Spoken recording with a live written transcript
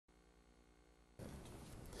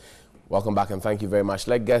Welcome back and thank you very much.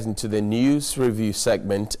 Let's get into the news review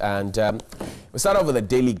segment. And we start off with the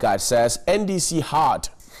Daily Guide. Says NDC hard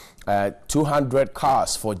 200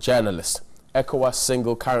 cars for journalists. ECOWAS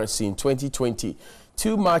single currency in 2020.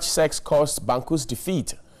 Too much sex cost Banku's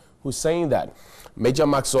defeat. Who's saying that? Major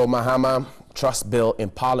Maxwell Mahama trust bill in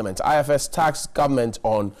Parliament. IFS tax government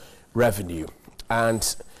on revenue.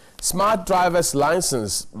 And smart driver's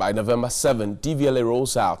license by November 7. DVLA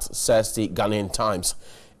rolls out, says the Ghanaian Times.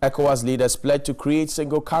 ECOWAS leaders pledge to create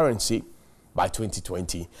single currency by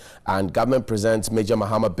 2020. And government presents Major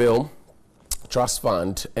Mahama bill, trust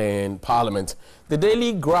fund in Parliament. The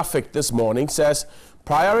Daily Graphic this morning says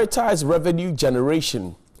prioritize revenue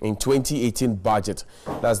generation in 2018 budget.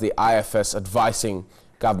 That's the IFS advising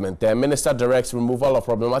government. The minister directs removal of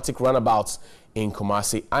problematic runabouts in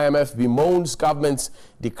Kumasi. IMF bemoans government's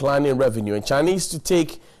declining revenue and Chinese to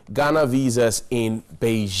take Ghana visas in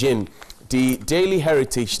Beijing. The Daily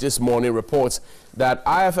Heritage this morning reports that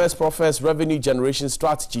IFS profess revenue generation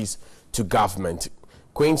strategies to government.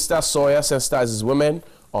 Queenster Sawyer sensitizes women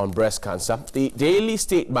on breast cancer. The Daily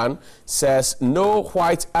Statesman says no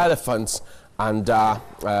white elephants under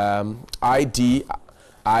One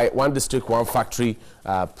District, One Factory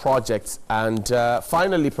project. And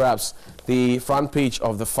finally, perhaps, the front page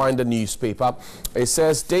of the Finder newspaper. It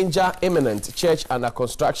says, danger imminent. Church under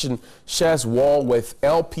construction shares wall with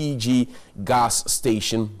LPG gas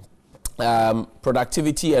station.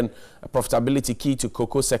 Productivity and profitability key to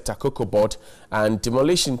cocoa sector, Cocoa Board. And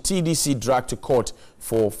demolition, TDC dragged to court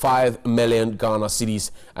for 5 million Ghana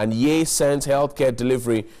cedis. And Ye sends healthcare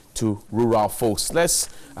delivery to rural folks. Let's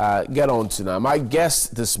get on to now. My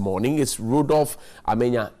guest this morning is Rudolph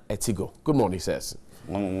Amenya Etigo. Good morning, sirs.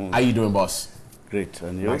 How are you doing, boss? Great,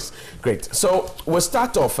 and you? Nice. Great. So we'll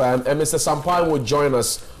start off, and Mr. Sampai will join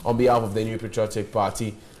us on behalf of the New Patriotic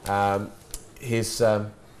Party.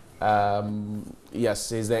 Yes,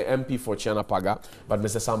 he's the MP for Chianapaga, but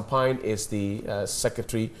Mr. Sampai is the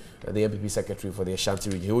secretary, the MPP secretary for the Ashanti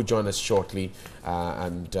region. He will join us shortly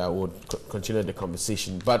and we'll continue the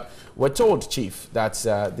conversation. But we're told, Chief, that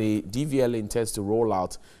the DVL intends to roll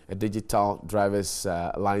out a digital driver's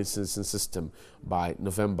licensing system by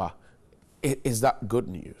November. Is that good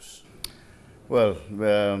news? Well,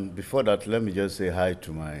 before that, let me just say hi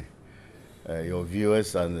to my your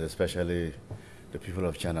viewers and especially the people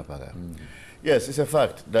of Chianapaga. Yes, it's a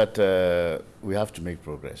fact that we have to make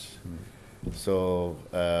progress. So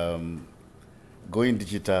going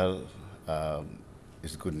digital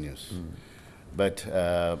is good news. But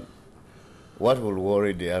what will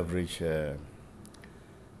worry the average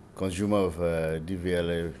consumer of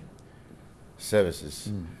DVLA services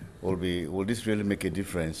will be, will this really make a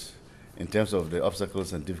difference in terms of the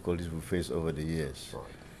obstacles and difficulties we face over the years? Right.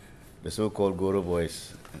 The so-called Goro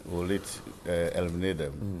boys, will it eliminate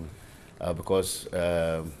them? Because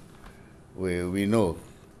we know,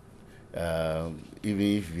 even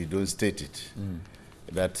if we don't state it,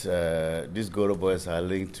 that these Goro boys are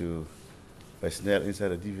linked to personnel inside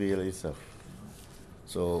the DVLA itself.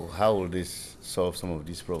 So how will this solve some of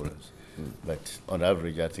these problems? But on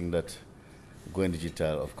average, I think that going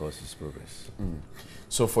digital, of course, is progress.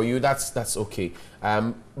 So for you, that's okay.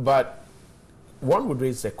 But one would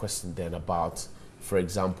raise the question then about, for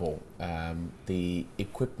example, the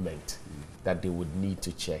equipment that they would need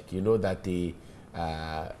to check. You know that the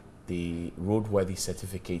roadworthy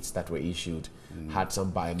certificates that were issued had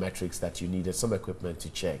some biometrics that you needed, some equipment to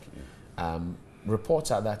check. Reports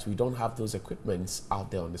are that we don't have those equipments out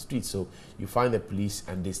there on the street. So you find the police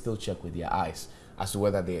and they still check with their eyes as to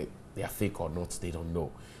whether they are fake or not. They don't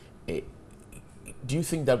know. Do you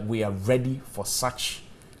think that we are ready for such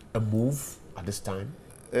a move at this time?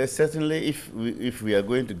 Certainly, if we are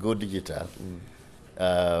going to go digital,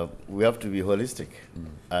 we have to be holistic.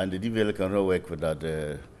 And the DVL cannot work without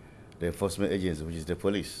the enforcement agency, which is the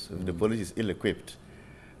police. So if the police is ill-equipped,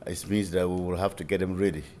 it means that we will have to get them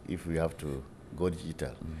ready if we have to go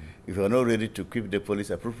digital. If we are not ready to equip the police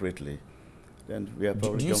appropriately, then we are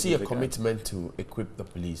probably... Do you see a commitment to equip the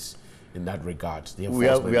police in that regard? We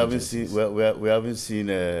haven't seen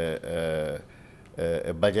a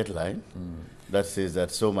budget line that says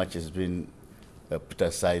that so much has been put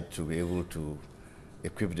aside to be able to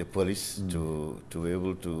equip the police to be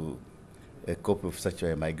able to cope with such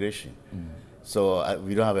a migration. So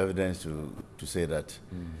we don't have evidence to say that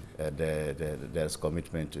there's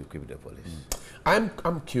commitment to equip the police.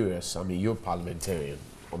 I'm curious. I mean, you're parliamentarian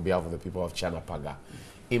on behalf of the people of Chianapaga.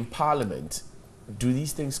 In Parliament, do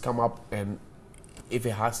these things come up? And if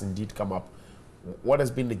it has indeed come up, what has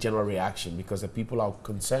been the general reaction? Because the people are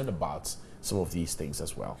concerned about some of these things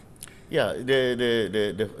as well. Yeah,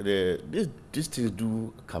 these things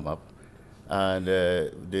do come up, And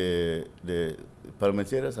the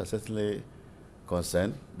parliamentarians are certainly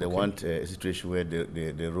concerned. They want a situation where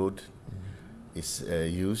the road is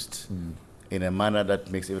used in a manner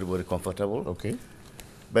that makes everybody comfortable. Okay.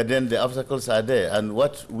 But then the obstacles are there. And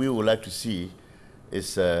what we would like to see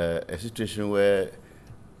is a situation where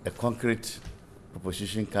a concrete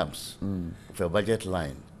proposition comes for a budget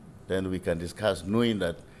line. Then we can discuss, knowing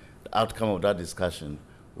that the outcome of that discussion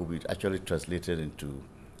will be actually translated into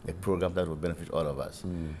a program that will benefit all of us.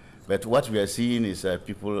 But what we are seeing is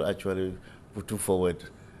people actually putting forward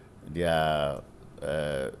their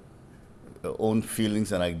own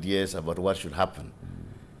feelings and ideas about what should happen.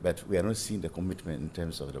 But we are not seeing the commitment in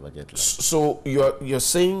terms of the budget line. So you're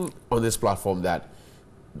saying on this platform that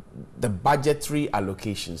the budgetary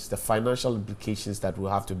allocations, the financial implications that we'll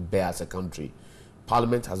have to bear as a country,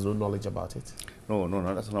 Parliament has no knowledge about it? No,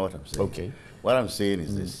 that's not what I'm saying. Okay. What I'm saying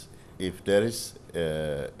is this. If there is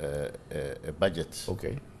a budget,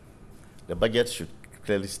 okay, the budget should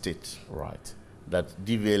clearly state that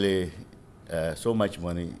DVLA, so much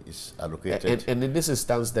money is allocated. And in this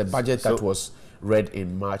instance, the budget that was read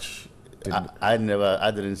in March, I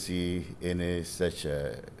didn't see any such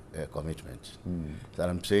commitment. So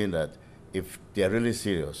I'm saying that if they are really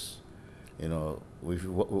serious, we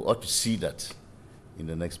ought to see that in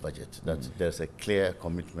the next budget, that there's a clear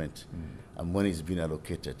commitment and money is being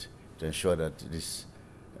allocated to ensure that this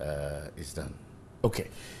is done. Okay.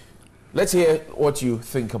 Let's hear what you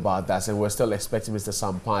think about that, and we're still expecting Mr.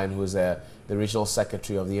 Sam Pine, who is the regional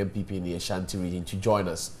secretary of the MPP in the Ashanti region, to join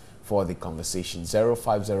us for the conversation.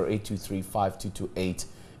 050-823-5228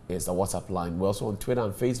 is the WhatsApp line. We're also on Twitter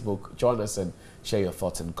and Facebook. Join us and share your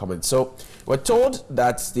thoughts and comments. So we're told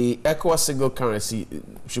that the ECOWAS single currency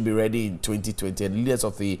should be ready in 2020, and leaders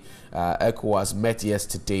of the ECOWAS met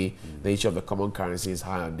yesterday. The issue of the common currency is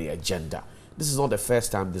high on the agenda. This is not the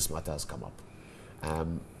first time this matter has come up.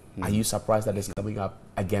 Are you surprised that it's coming up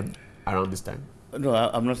again around this time? No,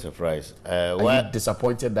 I'm not surprised. Are you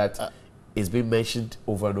disappointed that it's been mentioned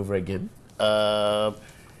over and over again?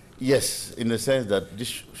 Yes, in the sense that this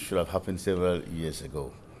should have happened several years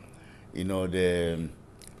ago. The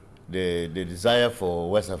desire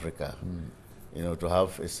for West Africa, to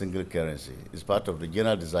have a single currency is part of the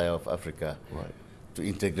general desire of Africa to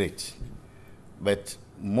integrate. But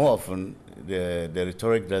more often, the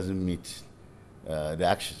rhetoric doesn't meet the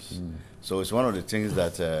actions. So it's one of the things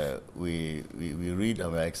that we read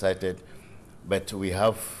and we're excited, but we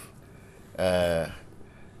have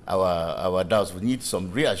our doubts. We need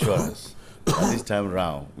some reassurance that this time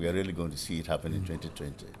around we are really going to see it happen in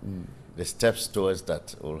 2020. The steps towards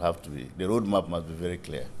that will have to be, the roadmap must be very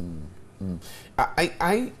clear.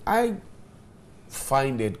 I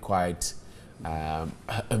find it quite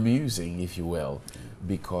amusing, if you will,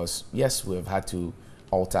 because yes, we've had to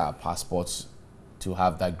alter our passports to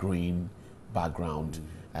have that green background.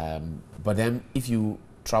 But then if you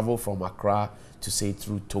travel from Accra to, say,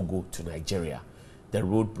 through Togo to Nigeria, the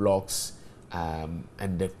roadblocks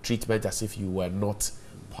and the treatment as if you were not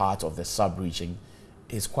part of the sub-region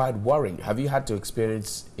is quite worrying. Have you had to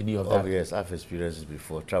experience any of that? Oh, yes, I've experienced it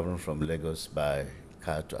before, traveling from Lagos by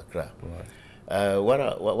car to Accra.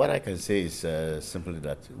 What I can say is simply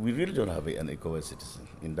that we really don't have an ECOWAS citizen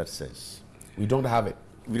in that sense. We don't have it?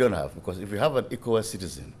 We don't have, because if we have an ECOWAS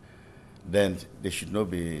citizen, then there should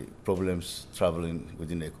not be problems traveling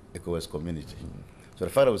within the ECOWAS community. So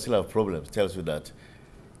the fact that we still have problems tells you that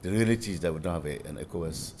the reality is that we don't have an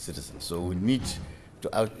ECOWAS citizen. So we need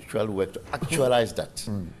to actually work to actualize that.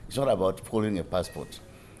 It's not about holding a passport.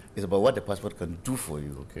 It's about what the passport can do for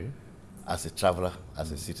you as a traveler,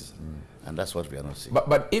 as a citizen. And that's what we are not seeing.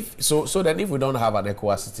 But if so then if we don't have an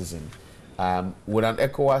ECOWAS citizen, would an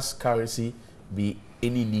ECOWAS currency be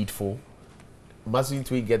any needful? Mustn't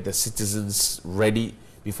we get the citizens ready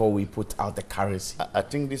before we put out the currency? I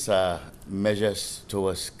think these are measures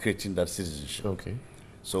towards creating that citizenship. Okay.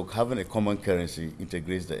 So having a common currency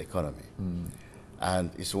integrates the economy.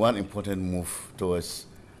 And it's one important move towards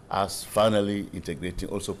us finally integrating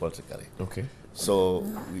also politically. Okay. So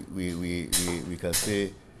we can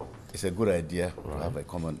say it's a good idea to have a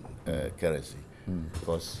common currency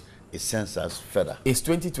because it sends us further. Is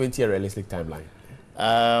 2020 a realistic timeline?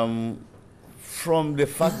 From the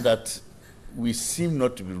fact that we seem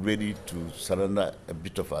not to be ready to surrender a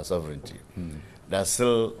bit of our sovereignty. There are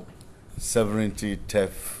still sovereignty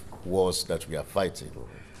theft wars that we are fighting.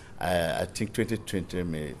 I think 2020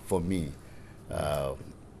 may, for me,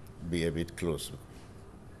 be a bit close.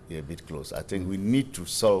 I think we need to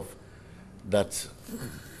solve that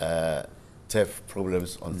theft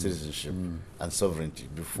problems on citizenship and sovereignty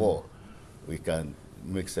before we can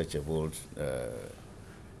make such a bold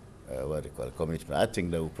what do you call it, commitment. I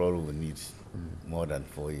think that we probably will need more than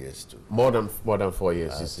 4 years to. More than 4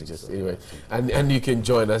 years. Just so. Anyway, and you can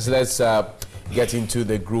join us. Let's get into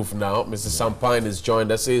the groove now. Mr. Sampine has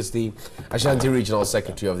joined us. He is the Ashanti Regional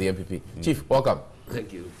Secretary of the NPP. Chief, welcome.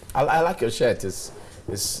 Thank you. I like your shirt. It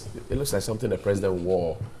looks like something the president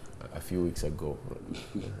wore a few weeks ago.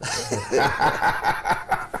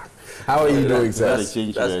 How are you doing, sir?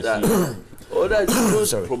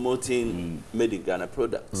 That's promoting made in Ghana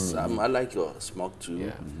products. I like your smoke too.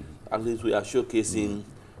 Yeah. At least we are showcasing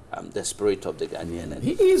the spirit of the Ghanaian.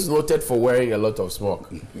 He is noted for wearing a lot of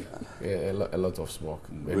smoke. Yeah, a lot of smoke.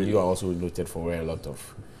 And Really? you are also noted for wearing a lot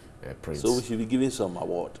of prints. So we should be giving some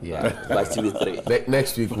award. Yeah. By TV3.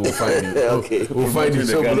 Next week we'll find you. Okay. We'll find you.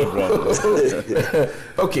 The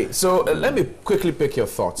Okay, so let me quickly pick your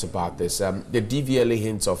thoughts about this. The DVLA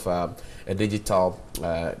hints of a digital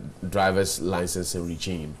driver's licensing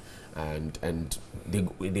regime, and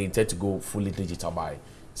they intend to go fully digital by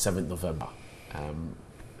 7th November.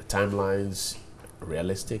 Timelines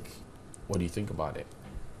realistic? What do you think about it?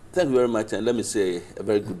 Thank you very much, and let me say a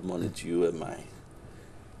very good morning to you and my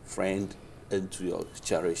friend and to your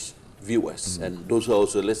cherished viewers and those who are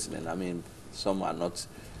also listening. I mean, some are not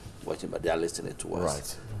watching, but they are listening to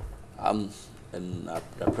us. Right. And I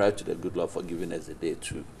pray to the good Lord for giving us the day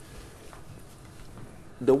too.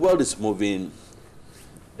 The world is moving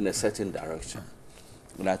in a certain direction,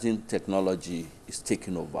 and I think technology is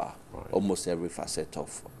taking over almost every facet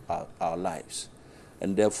of our lives.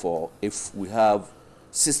 And therefore, if we have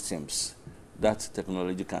systems that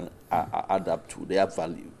technology can adapt to, they have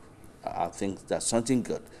value. I think that's something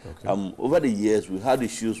good. Okay. Over the years, we had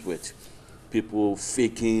issues with people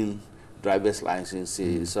faking driver's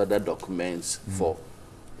licenses, other documents for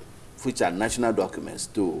which are national documents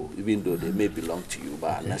too, even though they may belong to you,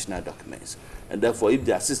 but are national documents. And therefore, if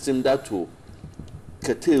there are systems that will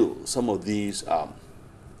curtail some of these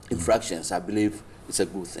infractions, I believe it's a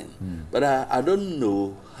good thing. But I don't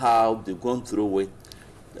know how they've gone through with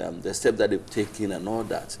the steps that they've taken and all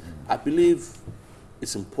that. I believe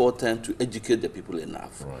it's important to educate the people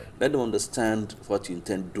enough. Right. Let them understand what you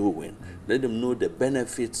intend doing. Let them know the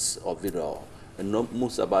benefits of it all. And not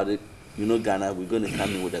most about it, you know, Ghana, we're going to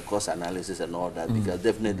come in with the cost analysis and all that, because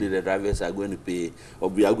definitely the drivers are going to pay, or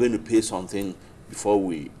we are going to pay something before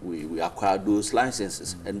we acquire those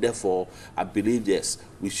licenses. And therefore, I believe, yes,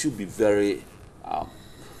 we should be very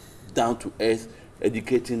down to earth,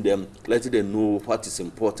 educating them, letting them know what is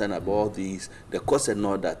important about these, the cost and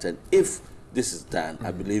all that. And if this is done,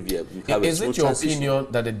 I believe, yeah, we have Is a it smooth your transition.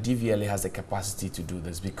 opinion that the DVLA has the capacity to do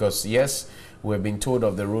this? Because yes, we've been told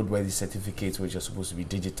of the roadworthy certificates which are supposed to be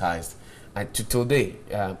digitized. And to today,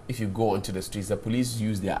 if you go onto the streets, the police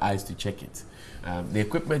use their eyes to check it. The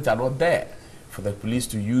equipment are not there for the police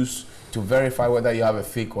to use to verify whether you have a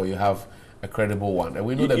fake or you have a credible one. And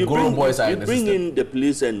we know the Guru boys are in the system. You bring in the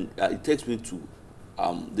police, and it takes me to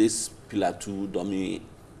this Pillar 2 dummy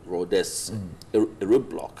road. There's a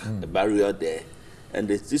roadblock, a barrier there, and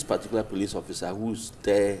there's this particular police officer who's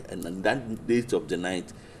there, and on that date of the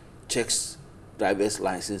night checks driver's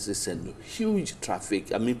licenses and huge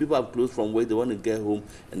traffic. I mean, people have closed from where they want to get home,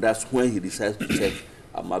 and that's when he decides to check.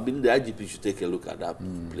 I believe the IGP should take a look at that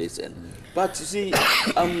place. But you see,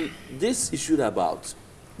 this issue about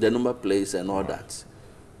the number plates and all that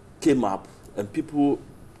came up, and people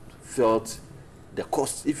felt the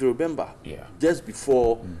cost, if you remember, just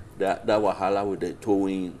before that wahala with the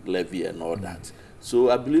towing levy and all that. So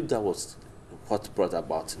I believe that was what brought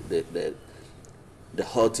about the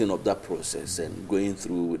halting of that process and going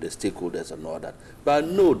through with the stakeholders and all that. But I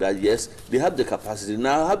know that, yes, they have the capacity.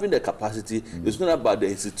 Now, having the capacity, it's not about the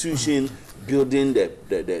institution building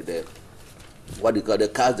the what they call the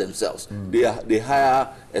cars themselves. They hire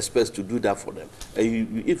experts to do that for them.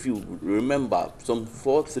 And if you remember, some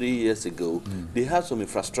 3 years ago, they had some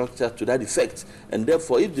infrastructure to that effect. And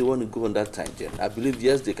therefore, if they want to go on that tangent, I believe,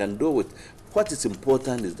 yes, they can do it. What is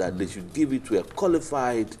important is that they should give it to a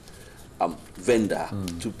qualified vendor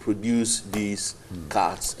to produce these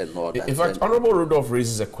cards and all that. In fact, Honorable Rudolph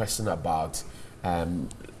raises a question about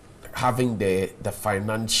having the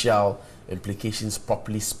financial implications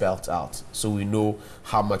properly spelled out, so we know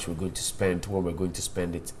how much we're going to spend, when we're going to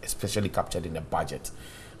spend it, especially captured in the budget.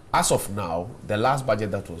 As of now, the last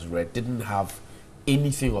budget that was read didn't have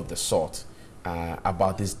anything of the sort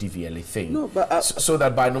about this DVLA thing. No, but so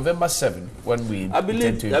that by November 7, when we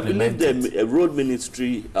intend to implement the road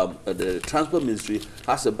ministry, the transport ministry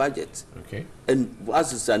has a budget. Okay. And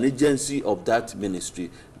as it's an agency of that ministry,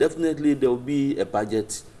 definitely there will be a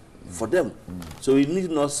budget for them. So we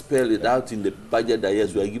need not spell it out in the budget that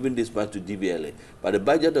yes, we are giving this much to DVLA, but the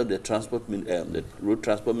budget of the the Road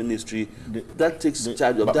Transport Ministry that takes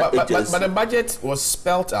charge of that agency. But the budget was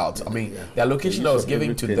spelled out. I mean, the allocation that was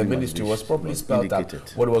given to the ministry was properly spelled out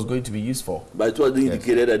what it was going to be used for. But it was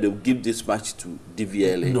indicated that they would give this much to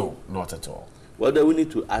DVLA. No, not at all. Well, then we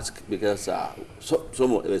need to ask because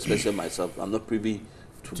some, especially myself, I'm not privy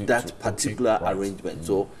to that particular arrangement.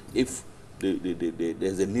 So if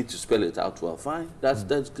there's a need to spell it out, well, fine. That's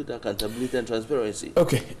good accountability and transparency.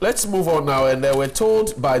 Okay, let's move on now. And we're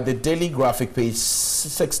told by the Daily Graphic, page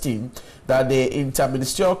 16, that the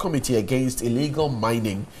Interministerial Committee Against Illegal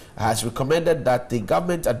Mining has recommended that the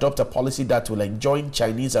government adopt a policy that will enjoin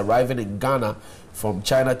Chinese arriving in Ghana from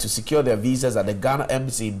China to secure their visas at the Ghana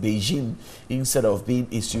Embassy in Beijing instead of being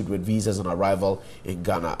issued with visas on arrival in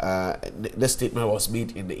Ghana. This statement was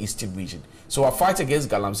made in the Eastern region. So our fight against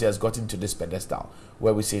Galamsey has gotten to this pedestal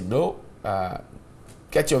where we say, no,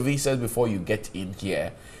 get your visas before you get in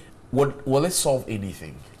here. Will it solve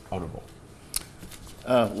anything, Honorable?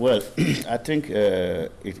 Well, I think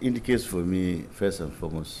it indicates for me, first and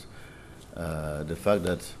foremost, the fact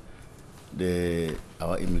that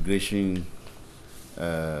our immigration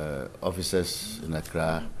officers in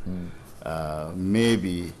Accra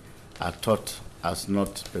maybe are taught as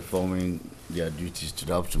not performing their duties to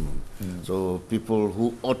the optimum. So people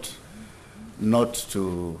who ought not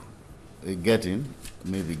to get in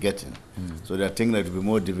may be getting. So they are thinking that it will be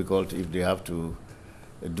more difficult if they have to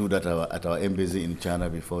do that at our embassy in China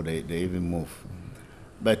before they even move.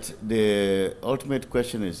 But the ultimate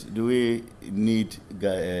question is, do we need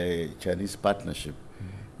a Chinese partnership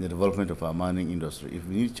in the development of our mining industry? If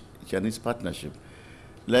we need Chinese partnership,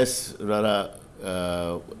 let's rather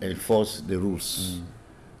enforce the rules,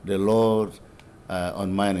 the law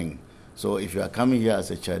on mining. So if you are coming here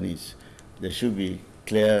as a Chinese, there should be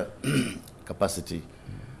clear capacity,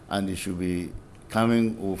 and you should be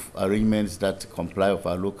coming with arrangements that comply with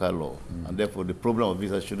our local law. And therefore, the problem of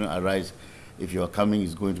visa shouldn't arise if your coming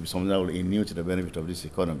is going to be something that will inure to the benefit of this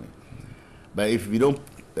economy. But if we don't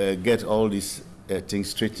get all these things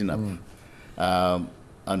straightened up,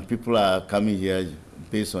 and people are coming here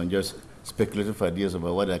based on just speculative ideas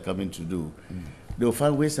about what they're coming to do, they'll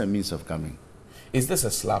find ways and means of coming. Is this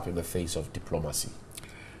a slap in the face of diplomacy?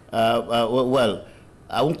 Well,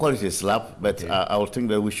 I won't call it a slap, but I would think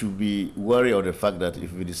that we should be wary of the fact that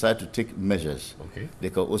if we decide to take measures, they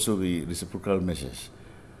can also be reciprocal measures.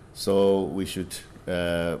 So we should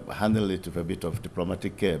handle it with a bit of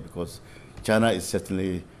diplomatic care, because China is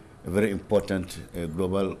certainly a very important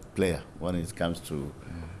global player when it comes to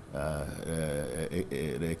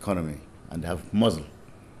the economy, and they have muscle.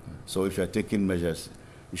 So if you are taking measures,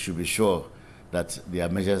 you should be sure that they are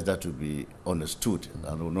measures that will be understood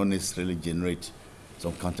and will not necessarily generate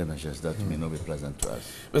some countermeasures that may not be pleasant to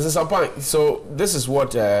us. Mr. Sampai, so this is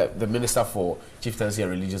what the Minister for Chieftaincy and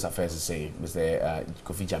Religious Affairs is saying, Mr.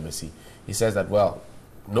 Kofi Gyamesi. He says that, well,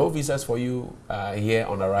 no visas for you here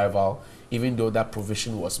on arrival, even though that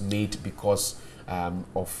provision was made because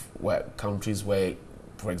of countries where,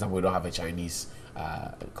 for example, we don't have a Chinese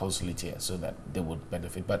consulate here, so that they would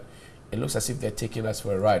benefit. But it looks as if they're taking us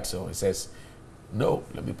for a ride. So he says, no,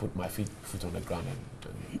 let me put my foot on the ground.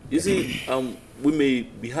 You see, we may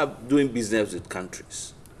be doing business with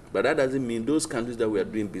countries, but that doesn't mean those countries that we are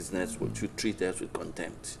doing business with should treat us with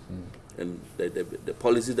contempt. And the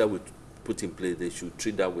policies that we put in place, they should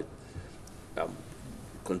treat that with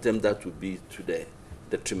contempt that would be to the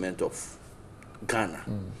detriment of Ghana.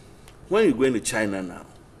 When you go into China now,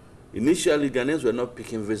 initially Ghanaians were not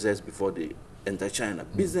picking visas before they enter China.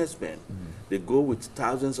 Businessmen, they go with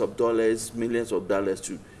thousands of dollars, millions of dollars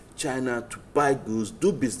to China to buy goods,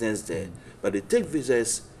 do business there, but they take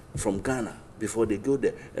visas from Ghana before they go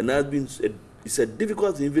there. And that's been it's a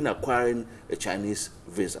difficult thing even acquiring a Chinese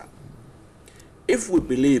visa. If we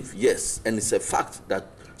believe, yes, and it's a fact that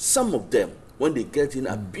some of them, when they get in,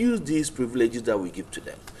 abuse these privileges that we give to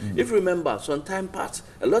them. If you remember, some time past,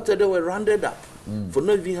 a lot of them were rounded up for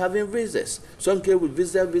not even having visas. Some came with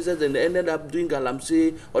visas and they ended up doing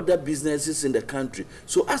galamsey, other businesses in the country.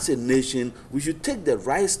 So as a nation, we should take the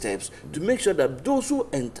right steps to make sure that those who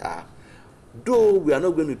enter, though we are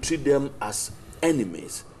not going to treat them as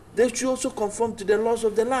enemies, they should also conform to the laws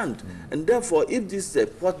of the land. And therefore, if this is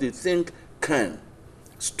what they think can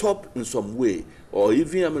stop in some way, or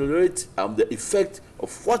even ameliorate the effect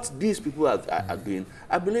of what these people are doing,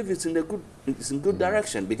 I believe it's in good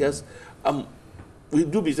direction, because we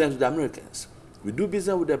do business with the Americans, we do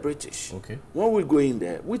business with the British. When we go in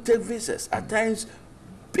there, we take visas. At times,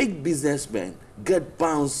 big businessmen get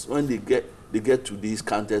bounced when they get to these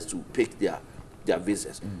counters to pick their their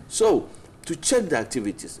visas. So, to check the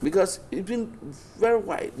activities, because it's been very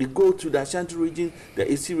wide. They go to the Ashanti region,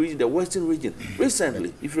 the AC region, the Western region.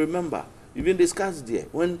 Recently, if you remember, we've been discussed there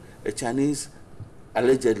when a Chinese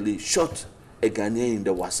allegedly shot a Ghanaian in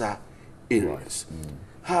the Wasa areas.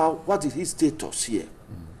 What is his status here?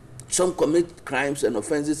 Some commit crimes and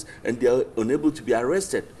offenses and they are unable to be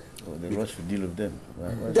arrested. They rush to deal with them.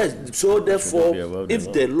 So therefore,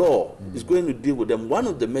 if the law is going to deal with them, one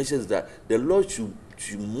of the measures that the law should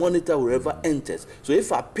monitor whoever enters. So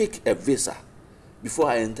if I pick a visa before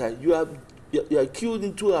I enter, you are queued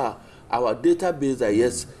into our database that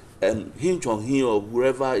yes, Him Chong Hin or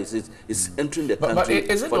whoever is entering the country.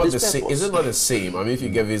 But is it not the same? I mean, if you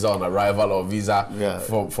get visa on arrival or visa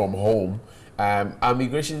from home, our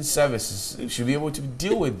immigration services should be able to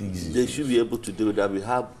deal with these issues. They should be able to do that. We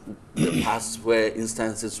have the past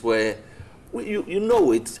instances where you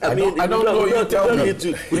know it. I mean, I don't know. You tell me. You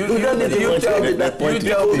tell me that people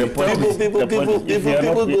go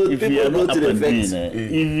to the fence.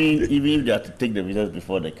 Even if they have to take the visas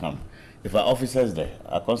before they come, if our officers there,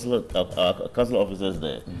 our consular officers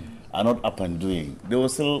there, are not up and doing, they will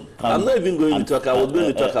still come. I'm not even going to talk. I was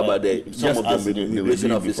going to talk about some of the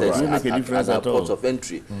immigration officers at our ports of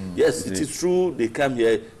entry. Yes, it is true. They come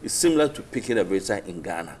here. It's similar to picking a visa in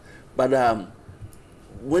Ghana, but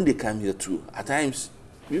when they come here too, at times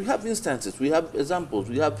we have instances, we have examples,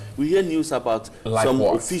 we hear news about some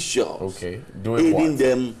officials aiding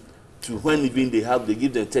them to when even they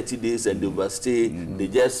give them 30 days and they overstay, they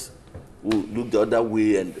just will look the other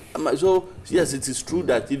way. And so yes, it is true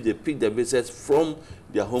that if they pick their visas from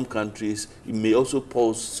their home countries, it may also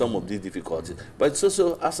pose some of these difficulties. But it's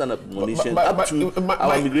also as an admonition up to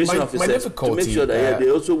our immigration officers to make sure that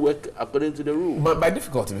they also work according to the rule. My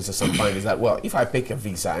difficulty, Mr. Sampine, is that, well, if I pick a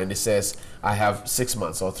visa and it says I have 6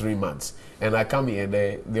 months or 3 months, and I come here and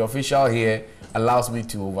the official here allows me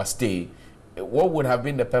to overstay, what would have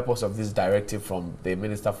been the purpose of this directive from the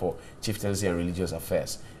Minister for Chieftaincy and Religious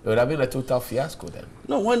Affairs? It would have been a total fiasco then.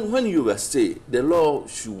 No, when you overstay, the law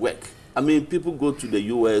should work. I mean, people go to the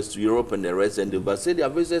US, to Europe and the rest, and they overstay their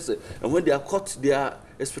visas, and when they are caught, they are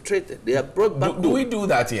expatriated. They are brought back. Do we do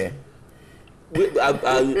that here? We've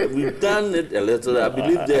done it a little. I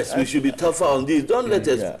believe yes, we should be tougher on this. Don't let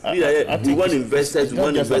us be we want investors,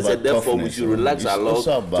 therefore we should relax our laws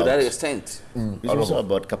to that extent. It's also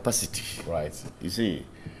about capacity. Right. You see,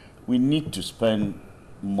 we need to spend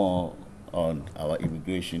more on our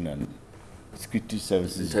immigration and security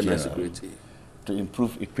services internal security, to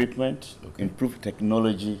improve equipment, improve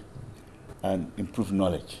technology, and improve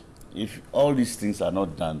knowledge. If all these things are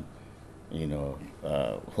not done,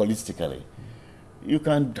 holistically, you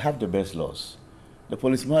can have the best laws. The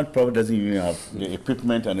policeman probably doesn't even have the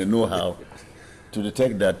equipment and the know-how to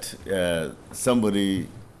detect that somebody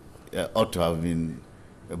ought to have been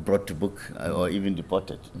brought to book or even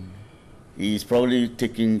deported. He's probably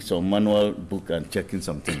taking some manual book and checking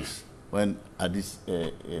some things. When at this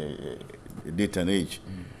date and age,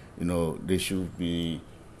 there should be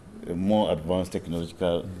more advanced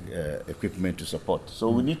technological equipment to support. So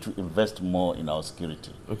we need to invest more in our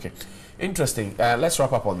security. Okay, interesting. Let's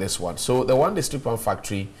wrap up on this one. So the One District One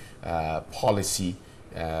Factory policy,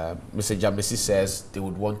 Mr. Jamesi says they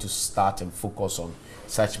would want to start and focus on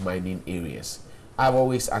such mining areas. I've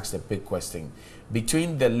always asked a big question.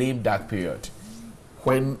 Between the lame duck period,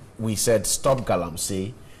 when we said stop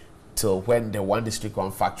Galamsey, till when the One District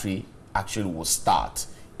One Factory actually will start,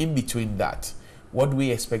 in between that, what do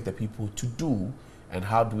we expect the people to do, and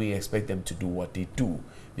how do we expect them to do what they do?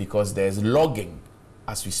 Because there's logging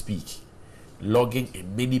as we speak. Logging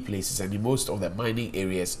in many places and in most of the mining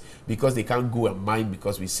areas, because they can't go and mine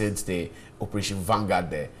because we sent the Operation Vanguard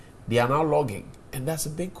there. They are now logging, and that's a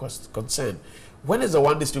big concern. When is the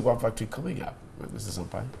One District One Factory coming up, Mr.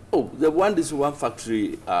 Sampine? Oh, the One District One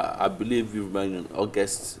Factory, I believe you remember in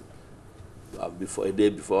August, a day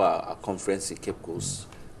before our conference in Cape Coast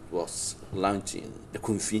was launching the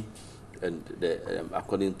Kunfi, and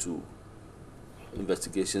according to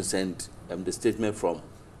investigations and the statement from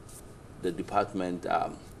the department,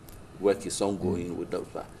 work is ongoing with those.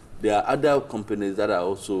 There are other companies that are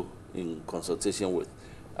also in consultation with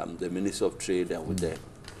the Ministry of Trade and with the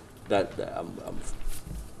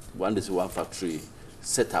One District One Factory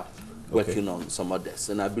set up, working on some others.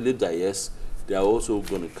 And I believe that yes, they are also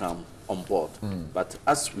going to come on board. But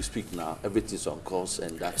as we speak now, everything's on course,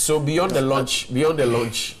 and that. So beyond the launch,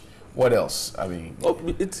 what else? I mean,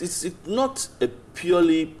 it's not a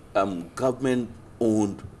purely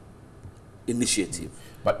government-owned initiative,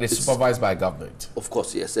 but it's supervised by government. Of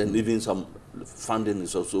course, yes, and even some funding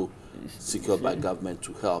is also secured by government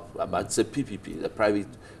to help. But it's a PPP, a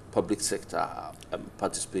public sector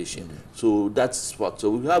participation. So that's what. So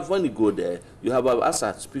we have, when you go there, you have, as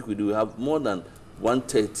I speak with you, we have more than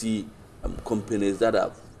 130 companies that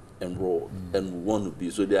have enrolled and want to be.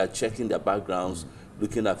 So they are checking their backgrounds,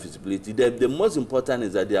 looking at feasibility. The most important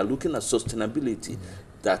is that they are looking at sustainability.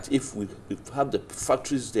 That if we have the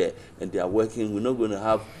factories there and they are working, we're not going to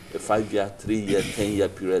have a 5-year, 3-year, 10-year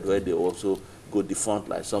period where they also go defunct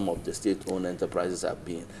like some of the state-owned enterprises have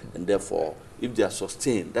been. And therefore, if they are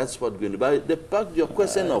sustained, that's what's going to be. But back to your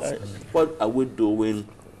question of what are we doing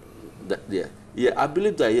there? Yeah, I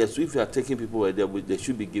believe that, yes, if you are taking people where they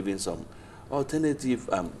should be given some alternative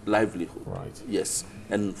livelihood. Right. Yes,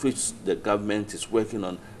 and which the government is working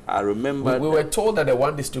on. I remember we were told that the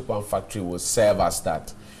One District One factory will serve as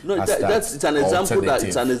that. No, it's an example that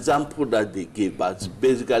it's an example that they gave, but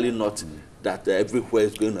basically not that everywhere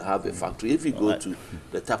is going to have a factory. If you go to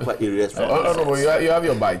the Tarkwa areas, for instance, you have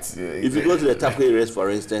your bites. If you go to the Tarkwa areas, for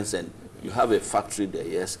instance, and you have a factory there,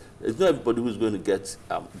 yes, it's not everybody who's going to get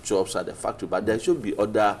jobs at the factory, but there should be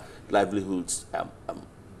other livelihoods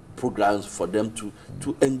programs for them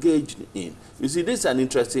to engage in. You see, this is an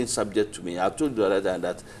interesting subject to me. I told you the other time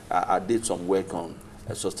that I did some work on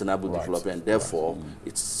sustainable development, and therefore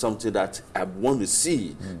it's something that I want to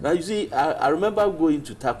see. Now, you see, I remember going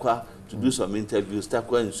to Tarkwa to do some interviews,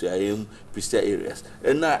 Tarkwa and Suayem, Prista areas,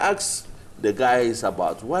 and I asked the guys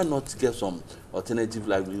about why not get some alternative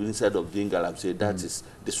livelihood instead of doing galamsey that is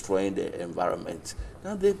destroying the environment.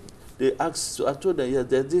 Now they asked, so I told them, yeah,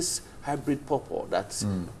 there's this hybrid pawpaw that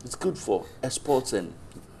is good for exports and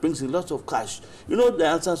brings a lot of cash. You know the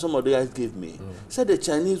answer some of the guys gave me? Said the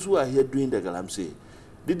Chinese who are here doing the galamsey,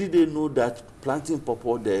 did they know that planting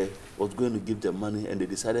pawpaw there was going to give them money, and they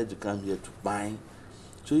decided to come here to buy?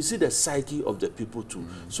 So you see the psyche of the people too.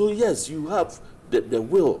 So yes, you have the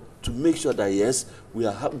will to make sure that yes, we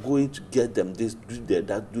are going to get them this, do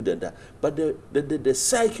that. But the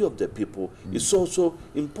psyche of the people is also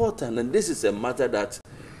important, and this is a matter that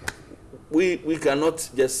we cannot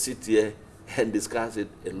just sit here and discuss it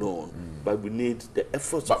alone, but we need the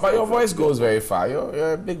efforts. But your voice goes very far.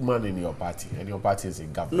 You're a big man in your party, and your party is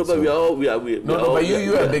in government. No, but you're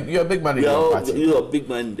a big man in your party. You're a big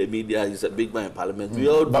man in the media. He's a big man in parliament.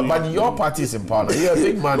 But your party is in parliament. You're a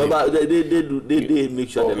big man. But they make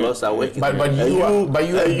sure the laws are working. But you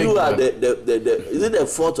are the is it the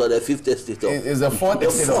fourth or the fifth estate? It's the fourth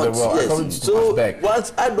estate of the world. Yes. So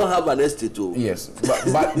once I don't have an estate too. Yes,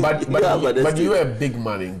 but you're a big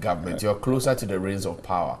man in government. You're closer to the reins of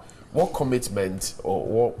power. What commitment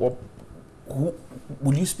or who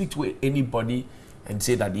would you speak to anybody and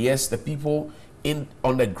say that yes, the people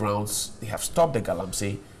on the grounds, they have stopped the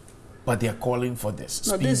galamsey, but they are calling for this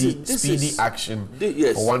speedy action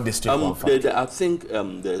for One District One factory? I think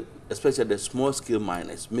especially the small scale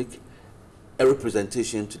miners make a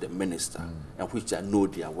representation to the minister, and which I know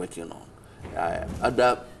they are working on.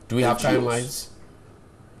 Do we have timelines?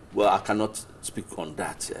 Well, I cannot speak on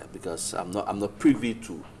that because I'm not privy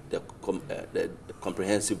to the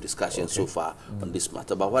comprehensive discussion so far on this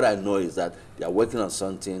matter. But what I know is that they are working on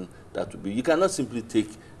something that will be. You cannot simply take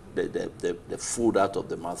the food out of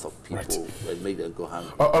the mouth of people and make them go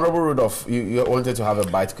hungry. Honorable Rudolph, you wanted to have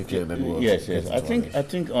a bite quickly, and then we'll yes. I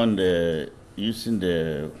think on the using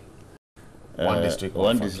the One District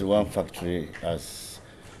One factory as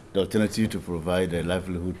the alternative to provide a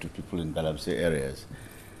livelihood to people in galamsey areas.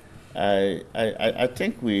 I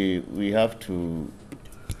think we have to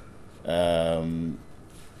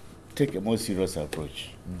take a more serious approach.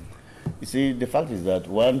 You see, the fact is that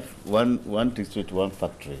one district, one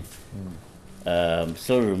factory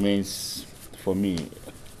still remains, for me,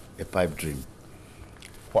 a pipe dream.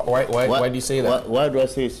 Why do you say that? Why do I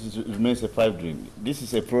say it remains a pipe dream? This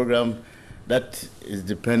is a program that is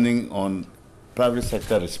depending on private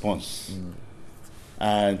sector response.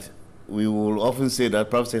 And we will often say that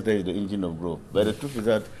private sector is the engine of growth. But the truth is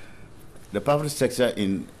that the private sector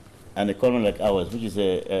in an economy like ours, which is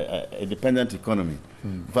a dependent economy,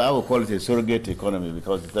 I will call it a surrogate economy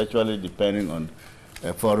because it's actually depending on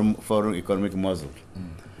a foreign economic muscle.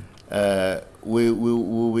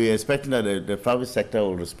 We're expecting that the private sector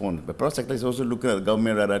will respond. The private sector is also looking at the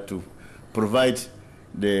government rather to provide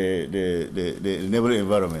the neighboring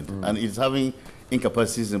environment. And it's having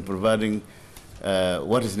incapacities in providing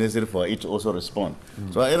what is necessary for it to also respond.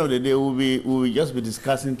 So at the end of the day, we will just be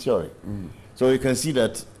discussing theory. So you can see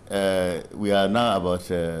that we are now about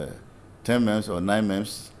 10 months or 9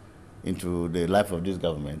 months into the life of this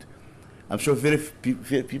government. I'm sure very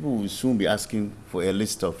people will soon be asking for a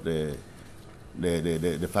list of the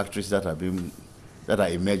factories that have been that are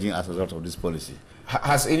emerging as a result of this policy.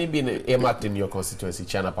 Has any been earmarked in your constituency,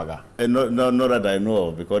 Chanapaga? No, that I know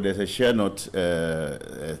of, because there's a share note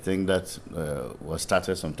thing that was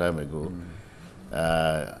started some time ago.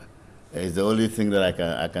 It's the only thing that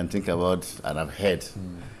I can think about and I've heard.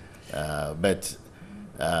 But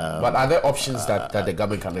are there options that the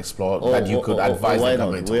government can explore that you could advise the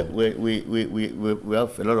government on? We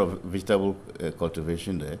have a lot of vegetable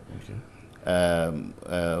cultivation there,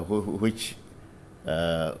 which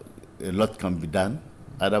a lot can be done,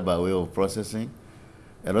 either by way of processing.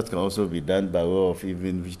 A lot can also be done by way of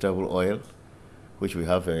even vegetable oil, which we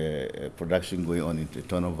have a production going on in the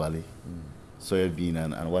Tono Valley, soybean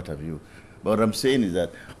and what have you. But what I'm saying is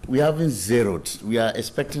that we haven't zeroed. We are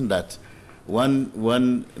expecting that one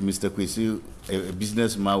Mr. Kwesi, a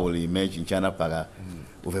businessman, will emerge in Chanapaga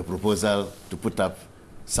with a proposal to put up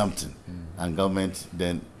something, and government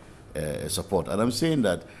then support. And I'm saying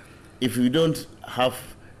that if we don't have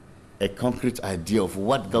a concrete idea of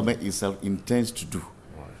what government itself intends to do,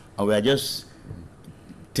 and we are just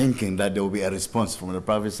thinking that there will be a response from the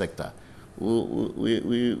private sector,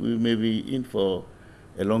 we may be in for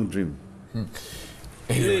a long dream.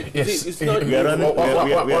 Yes. It's not.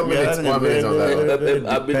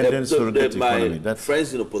 My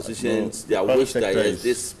friends in oppositions, they are wish that yes,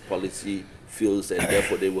 this policy fails, and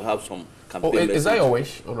therefore they will have some campaign. Is that your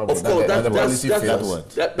wish, Honorable? Of course, that the policy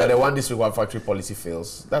fails. That the one district, one factory policy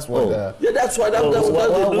fails. That's what. Yeah, that's what. That's what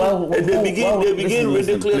they do. And they begin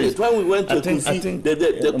ridiculing it. When we went to Kufi,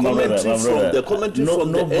 the commentary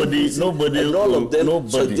from the NDC, and all of them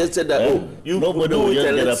suggested that you do it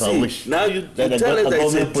and let's see. Now you tell us that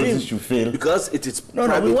it's a dream because it is. No,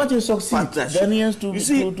 we want to succeed. Ghanaians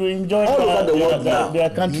to enjoy all over the world now. Their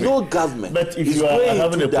country. No government but if is you are going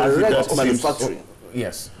having to a direct manufacturing.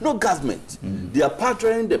 Yes. No government. They are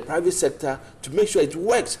partnering the private sector to make sure it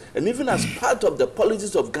works. And even as part of the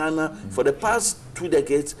policies of Ghana for the past 2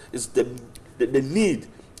 decades is the need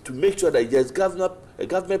to make sure that there's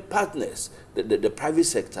government partners, the private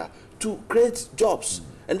sector, to create jobs.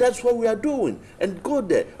 And that's what we are doing. And go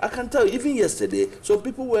there. I can tell you, even yesterday, some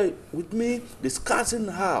people were with me discussing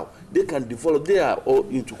how they can develop. They are all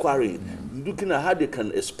into quarrying, looking at how they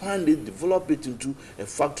can expand it, develop it into a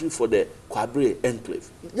factory for the Kwabre enclave.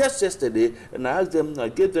 Just yesterday, and I asked them, I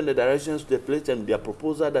gave them the directions to the place and their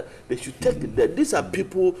proposal that they should take it there. These are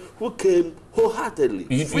people who came wholeheartedly.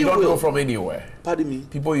 You don't know from anywhere. Pardon me?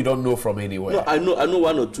 People you don't know from anywhere. No, I know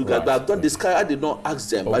one or two guys, Right. but I've done this guy. I did not ask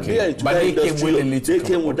them, but they are into But the they industry.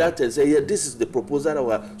 They Came with that and say, yeah, this is the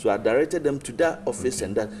proposal. So I directed them to that office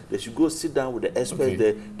and that they should go sit down with the experts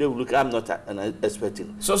there. They will look. I'm not an expert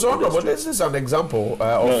in. So but this is an example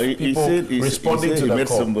of people responding to the met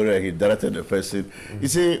call. Somebody, he directed the person. You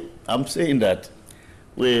see, I'm saying that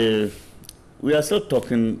we are still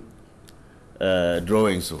talking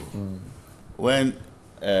drawings. So when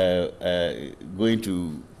going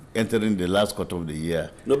to entering the last quarter of the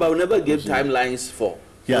year. No, but we never gave timelines for.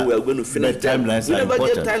 Yeah, we are going to finish them. Timelines We are never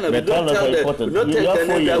important. gave timelines. We don't tell them. We don't tell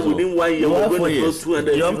them that within 1 year we're going to close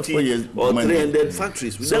 250 or 300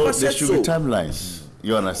 factories. We never said so. There should be timelines.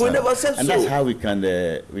 You understand? We never said and so. that's how we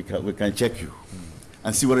can check you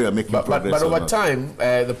and see whether you are making progress. But or over not. time,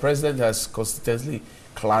 the president has consistently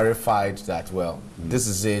clarified that, well, this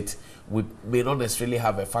is it. We may not necessarily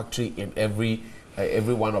have a factory in every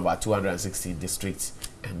one of our 216 districts.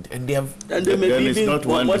 And they have. And there may be even not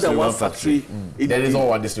more than one factory. There is not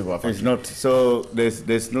one district one factory. It's not. So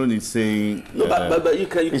there's no need saying. No, but you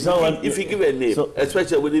can. If you give a name, so,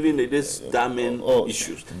 especially with even this damning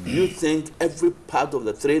issues, you think every part of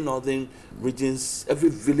the 3 northern regions, every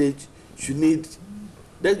village should need.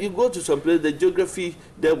 Then you go to some place, the geography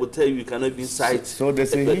there will tell you cannot even cite so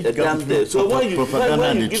there's a huge dam there. So when you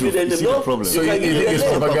give it a name, problem. So it's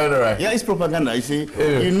propaganda, right? Yeah, it's propaganda. You see,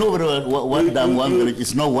 you know what dam one village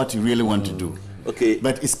is not what you really want to do. Okay,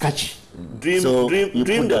 but it's catchy. Dream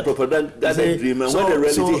the propaganda dream, and when the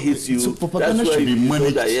reality hits you, so propaganda should be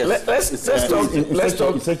managed. Let's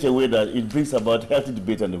talk in such a way that it brings about healthy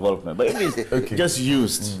debate and development. But if it's just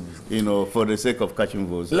used, for the sake of catching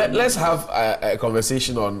votes. Let's have a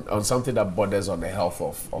conversation on something that borders on the health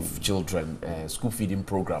of children, school feeding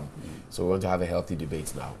program. So we want to have a healthy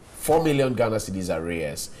debate now. 4 million Ghana cedis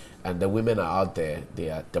arrears, and the women are out there. They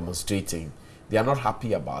are demonstrating. They are not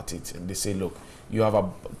happy about it, and they say, look, you have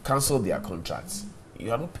cancelled their contracts.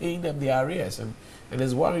 You are not paying them their arrears, and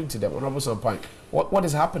it's worrying to them. Honorable Sampai, what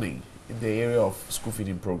is happening in the area of school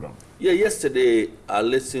feeding program? Yeah, yesterday I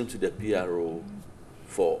listened to the PRO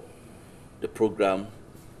for the program.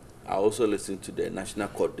 I also listened to the national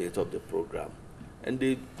coordinator of the program, and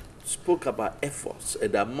they spoke about efforts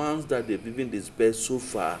and the amounts that they've even disbursed so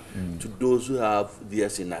far to those who have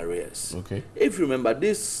theirs in arrears. Okay. If you remember,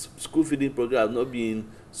 this school feeding program has not been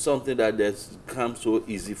something that has come so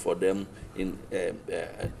easy for them in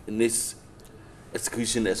this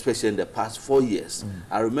execution, especially in the past 4 years.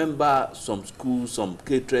 I remember some schools, some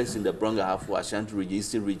caterers in the Branga Ahafo, Ashanti region,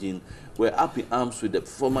 Eastern region, were up in arms with the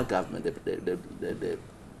former government,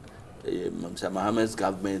 Mr. Mohammed's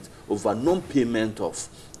government, over non-payment of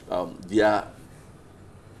their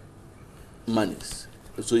monies.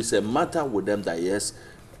 So it's a matter with them that, yes,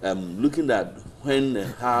 looking at when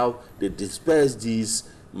and how they disperse these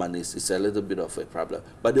monies is a little bit of a problem.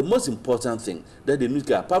 But the most important thing that they need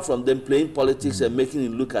to, apart from them playing politics and making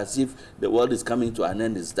it look as if the world is coming to an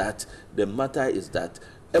end, is that the matter is that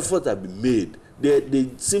efforts have been made. They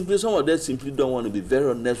simply, some of them simply don't want to be very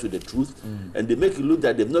honest with the truth, and they make it look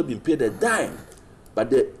that they've not been paid a dime. But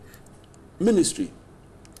the ministry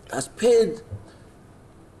has paid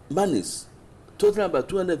monies, totaling about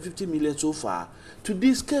 250 million so far, to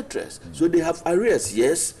these caterers. So they have arrears,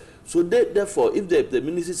 yes. So therefore, if the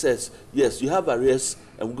ministry says, yes, you have arrears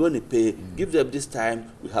and we're going to pay, give them this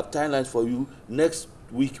time, we have timelines for you, next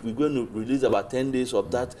week we're going to release about 10 days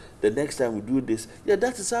of that, the next time we do this. Yeah,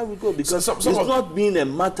 that is how we go, because it's not been a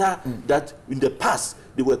matter that in the past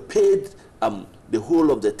they were paid the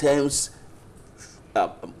whole of the terms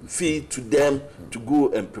fee to them to go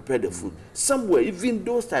and prepare the food. Somewhere, even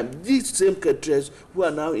those times, these same caterers who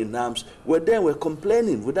are now in arms were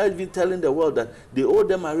complaining without even telling the world that they owe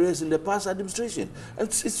them arrears in the past administration. And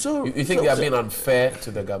it's so. You think they are being unfair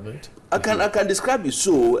to the government? I can describe it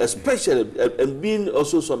so, especially and being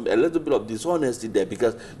also a little bit of dishonesty there,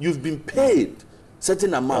 because you've been paid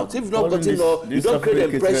certain amounts. If not gotten, you don't create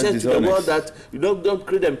the impression to the world that don't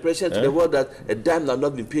create the impression to the world that a dime has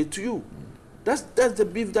not been paid to you. That's the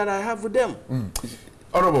beef that I have with them.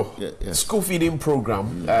 Honorable, school feeding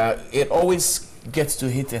program, it always gets to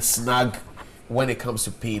hit a snag when it comes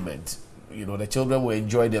to payment. You know, the children will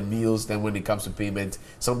enjoy their meals, then when it comes to payment,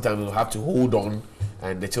 sometimes we'll have to hold on,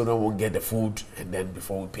 and the children won't get the food, and then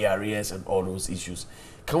before we pay arrears and all those issues.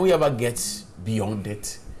 Can we ever get beyond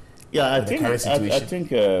it? Yeah, I think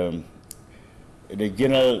the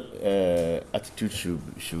general attitude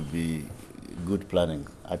should be good planning.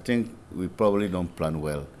 I think we probably don't plan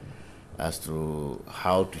well as to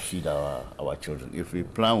how to feed our children. If we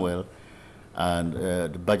plan well and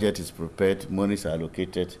the budget is prepared, monies are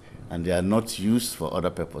allocated, and they are not used for other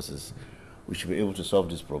purposes, we should be able to solve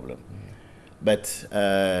this problem. But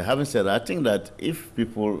having said that, I think that if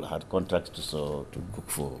people had contracts to cook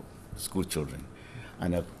for school children,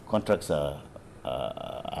 and the contracts are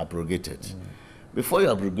abrogated, before you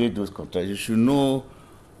abrogate those contracts, you should know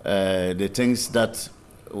the things that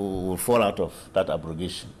will fall out of that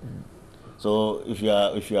abrogation. So if you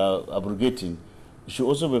are abrogating, you should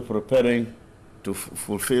also be preparing to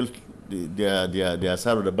fulfill their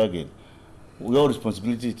side of the bargain. Your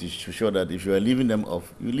responsibility is to show that if you are leaving them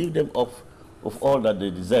off, you leave them off of all that they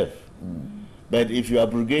deserve. But if you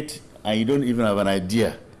abrogate and you don't even have an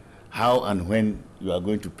idea how and when you are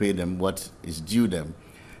going to pay them what is due them,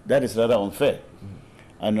 that is rather unfair.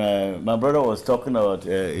 And my brother was talking about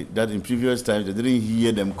that in previous times they didn't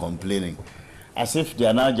hear them complaining, as if they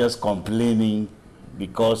are now just complaining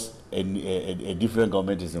because a different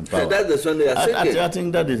government is in power. That's the song they are singing. I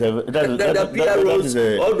think that is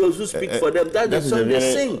a all those who speak for them. That's the song they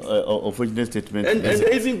sing. Unfortunate statement. And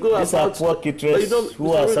they even go these about. These are poor caterers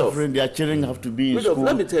who are suffering. Their children have to be in school.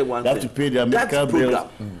 Let me tell you one thing. They have to pay their medical bills.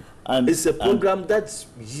 And it's a program that's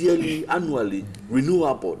yearly, annually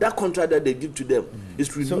renewable. That contract that they give to them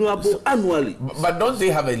is renewable annually. But don't they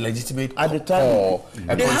have a legitimate or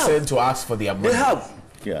a concern to ask for their money? They have.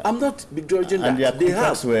 Yeah. I'm not begrudging that. They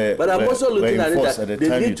have. But I'm also looking at it that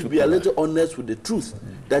they need to be a little honest with the truth.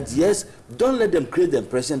 That yes, don't let them create the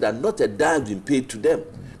impression that not a dime has been paid to them.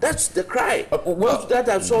 That's the cry. That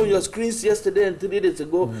I saw on your screens yesterday and 3 days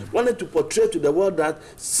ago, wanted to portray to the world that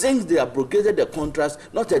since they abrogated the contracts,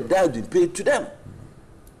 not a dime has been paid to them.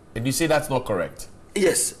 And you say that's not correct?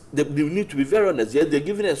 Yes, they need to be very honest. Yes, they're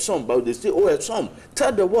giving a sum, but they still owe a sum.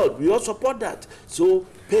 Tell the world, we all support that. So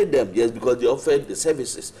pay them, yes, because they offered the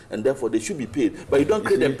services, and therefore they should be paid. But you don't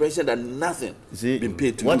create the impression that nothing been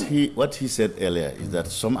paid to you. What he said earlier is that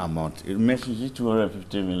some amount, it mentions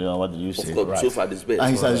 250 million, what did you say? Of course, so far this best.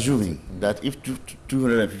 And he's assuming that if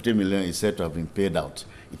 250 million is said to have been paid out,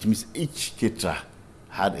 it means each caterer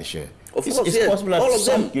had a share. Of course, it's possible that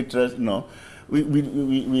some caterers, no. I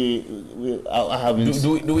have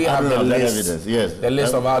do we have the list? Evidence? Yes. The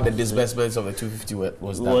list of how the disbursements of the 250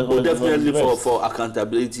 was done. Definitely for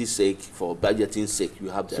accountability's sake, for budgeting sake, you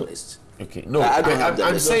have the list. Okay, no, I don't have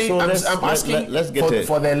I'm the saying, So I'm asking let's get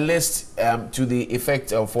for the list to the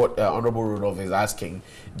effect of what Honorable Rudolph is asking,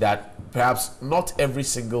 that perhaps not every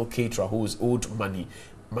single caterer who is owed money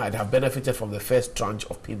might have benefited from the first tranche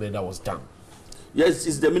of payment that was done. Yes,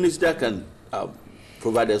 it's the ministry that can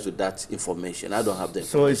provide us with that information. I don't have the information.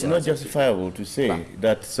 So it's not justifiable to say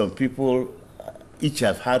that some people each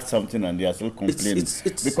have had something and they are still complaining.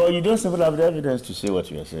 It's because you don't simply have the evidence to say what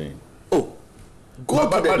you are saying. Oh, go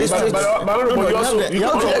to the district. You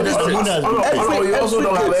also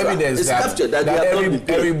don't have evidence that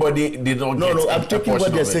everybody did not get. No, I'm taking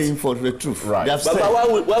what they're saying for the truth. Right. But why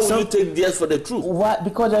would you take theirs for the truth? Why?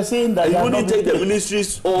 Because they're saying that you wouldn't take the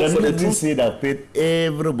ministry's own for the truth. Say that paid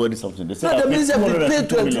everybody something. They said the minister have paid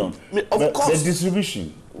 20 million. Of course. The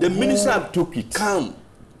distribution. The minister took it. Come.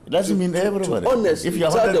 It doesn't mean everybody. Honestly, if you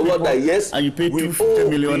are tell the world that yes, and you pay 250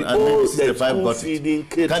 million and maybe 65 got it,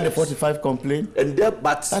 can the 45 complain? And but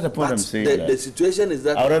that's the point I'm saying. The situation is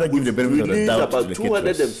that I would rather give the benefit of the doubt about to the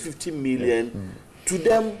 250 million to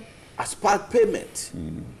them as part payment.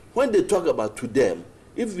 When they talk about to them,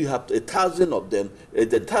 if we have 1,000 of them, the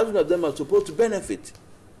 1,000 of them are supposed to benefit.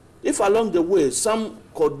 If along the way some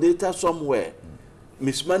coordinator somewhere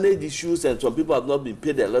mismanaged issues and some people have not been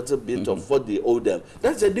paid a little bit of what they owe them,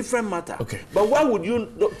 that's a different matter. Okay. But why would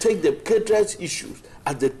you not take the caterers' issues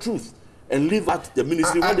as the truth and leave out the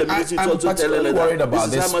ministry when the ministry is also telling us worried that about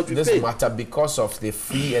this is how much we pay? this matter because of the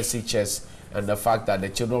free SHS and the fact that the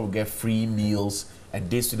children will get free meals and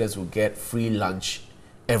day students will get free lunch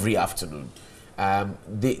every afternoon.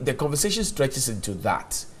 The conversation stretches into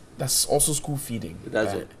that. That's also school feeding.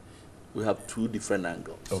 That's it. We have two different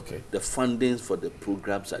angles. Okay. The fundings for the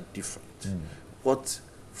programs are different. What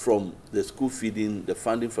from the school feeding, the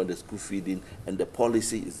funding for the school feeding and the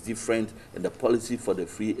policy is different, and the policy for the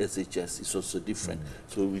free SHS is also different.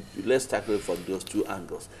 So let's tackle it from those two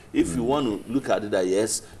angles. If you want to look at it that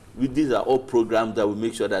yes, these are all programs that will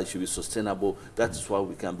make sure that it should be sustainable, that is what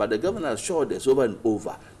we can. But the governor has assured us over and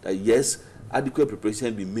over that yes, adequate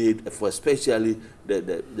preparation be made for especially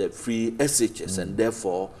the free SHS, and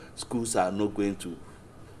therefore schools are not going to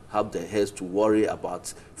have their heads to worry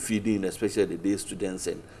about feeding, especially the day students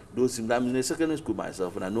and those. I'm in a secondary school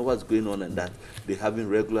myself, and I know what's going on, and that they're having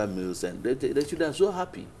regular meals, and the children are so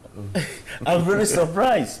happy. I'm very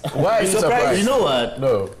surprised. Why are you surprised? You know what?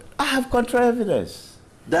 No. I have contra evidence.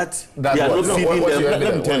 That That's they are what- not no, feeding what's them. your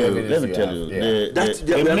Let me tell you. evidence Let me you tell have? you. Yeah. That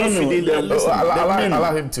they are not feeding them. Listen, the menu-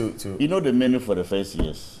 Allow him to. You know the menu for the first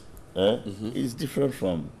years is different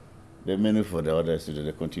from the menu for the other students,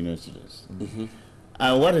 the continuing students.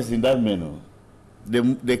 And what is in that menu?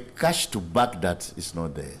 The cash to back that is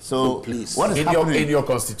not there. So please. what is happening In your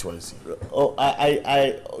constituency. Oh,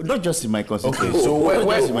 I not just in my constituency. Okay, so Not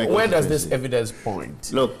just in my where does this constituency. evidence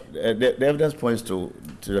point? Look, the evidence points to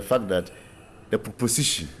the fact that the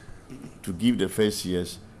proposition to give the first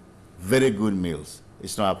years very good meals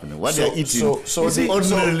is not happening. What they're eating is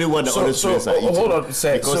ordinarily what the other students are eating. Hold on,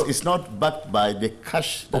 sir. Because it's not backed by the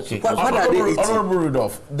cash. Okay, What are they eating? Honorable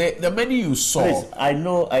Rudolph, the menu you saw. Please, I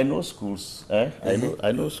know schools.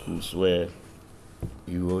 I know schools where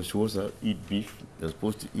you were supposed to eat beef. You're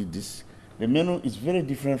supposed to eat this. The menu is very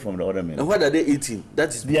different from the other menu. And what are they eating? That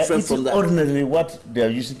is They are different from eating that. ordinarily what they are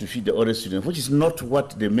using to feed the other students, which is not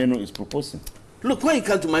what the menu is proposing. Look, when you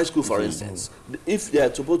come to my school, for instance, if they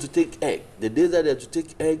are supposed to take egg, the day that they have to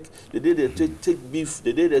take egg, the day they take beef,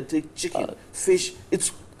 the day they take chicken, fish,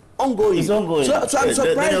 it's ongoing. It's ongoing. So I'm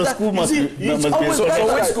surprised your that school must be- it's must be- always So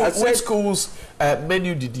like which that. which school's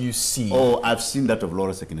menu did you see? Oh, I've seen that of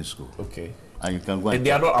Laura Secondary School. Okay. And you can go and And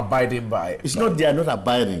they are not abiding by it. It's not they are not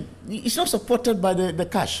abiding. It's not supported by the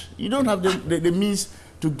cash. You don't have the means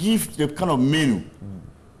to give the kind of menu.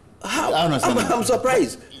 How? I understand. I'm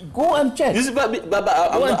surprised. Go and check. This is, Baba,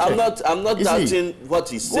 Go and I'm not You see, doubting what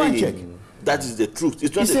he's go and saying. check. That is the truth.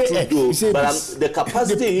 It's not He the say truth, X, though. he say But this. the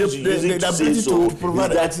capacity he's using to say ability so to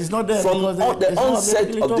provide is X is not there from because the there's no onset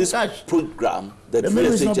availability of this cash. program, the The menu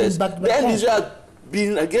is not being FSHS, backed by the cash. NDC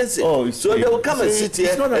been against it. Oh, So they will come and sit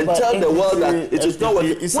here and tell the world that it is not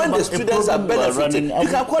working. When the students are benefiting, you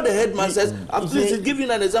can call the headmasters. I'm please give you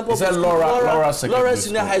an example. Is that Laura Secondary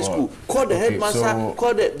Senior School? High School. Call the Okay, headmaster, so-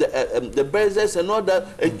 call the bearers and all that,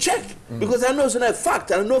 and check. Because I know it's not a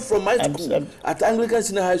fact. I know from my school at Anglican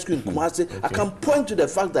Senior High School in Kumasi, I can point to the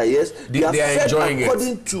fact that yes, they are fed enjoying it.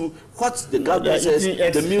 according to what the government says,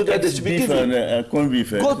 the meal that they should be given. Corned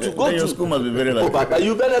beef. Go to your school must be very Oh, lucky. but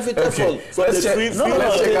you benefited Okay. from Let's the check- free no,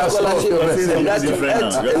 let's check our scholarship, school. and that you Different ate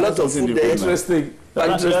now. a lot of Something food different there. now. Interesting. But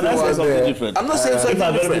That's interesting something one there. different. I'm not saying something If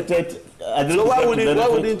I different. benefited So why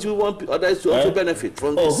wouldn't you want others to also benefit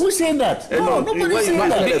from this? Oh, who's saying that? No, nobody's saying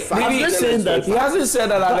that. I'm not saying that. He hasn't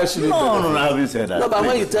said that others should. No, I haven't said that. No, but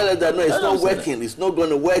when you tell us that no, it's not working, it's not going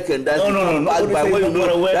to work, and that's no. by what you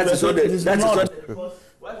know, that is what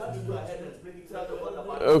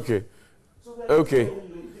Okay.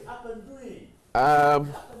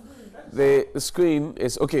 The screen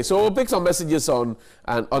is okay. So we'll pick some messages on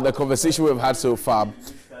the conversation we've had so far.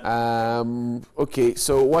 Okay,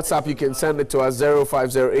 so WhatsApp, you can send it to us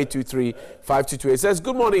 050-823-522. It says,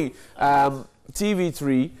 good morning,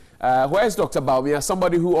 TV3. Where's Dr. Baumia?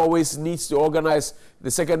 Somebody who always needs to organize the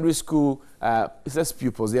secondary school, it says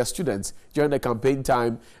pupils, their students, during the campaign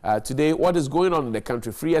time. Today, what is going on in the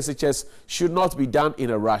country? Free SHS should not be done in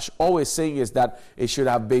a rush. All we're saying is that it should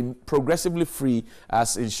have been progressively free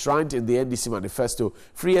as enshrined in the NDC manifesto.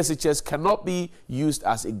 Free SHS cannot be used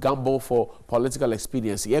as a gamble for political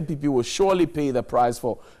expediency. MPP will surely pay the price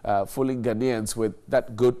for fooling Ghanaians with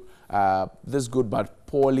that good, this good but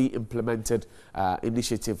poorly implemented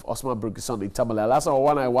initiative. Osman Burgison in Tamale. Last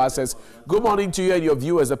one I was says, good morning to you and your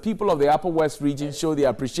viewers. The people of the Upper West region show their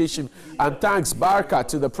appreciation and thanks, Baraka,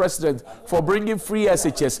 to the President for bringing free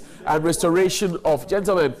SHS and restoration of,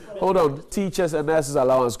 gentlemen, hold on, teachers and nurses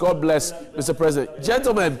allowance. God bless, Mr. President.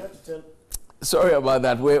 Gentlemen, sorry about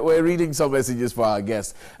that. We're reading some messages for our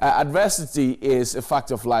guests. Adversity is a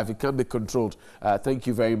fact of life. It can be controlled. Thank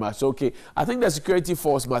you very much. Okay, I think the security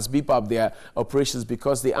force must beef up their operations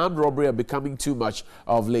because the armed robbery are becoming too much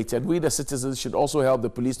of late. And we, the citizens, should also help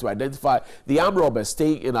the police to identify the armed robbers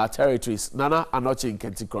staying in our territories. Nana Anoche in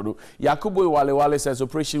Kentikrono. Yakubu Walewale says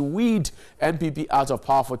Operation Weed NPP out of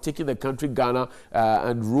power for taking the country Ghana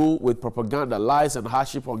and rule with propaganda, lies and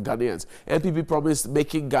hardship on Ghanaians. NPP promised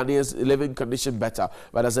making Ghanaians living condition better,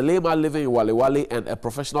 but as a layman living in Walewale and a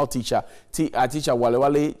professional teacher, I teach at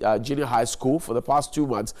Walewale Junior High School for the past 2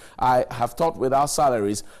 months. I have taught without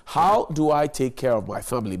salaries. How do I take care of my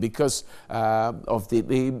family because of the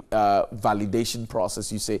name validation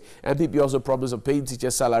process? You say MPP also promised of paying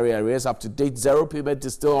teacher salary arrears up to date. Zero payment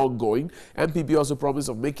is still ongoing. MPP also promised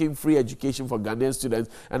of making free education for Ghanaian students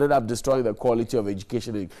and ended up destroying the quality of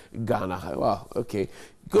education in Ghana. Wow, okay.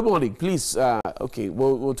 Good morning, please. Okay,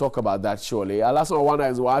 we'll talk about that shortly. Last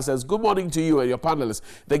one says, good morning to you and your panelists.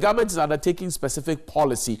 The government is undertaking specific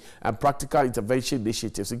policy and practical intervention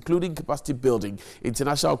initiatives, including capacity building,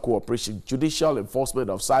 international cooperation, judicial enforcement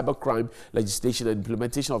of cybercrime legislation, and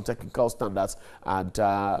implementation of technical standards, and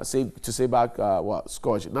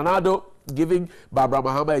Scourge. Nanado, giving Barbara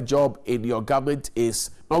Mahama a job in your government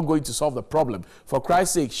is not going to solve the problem. For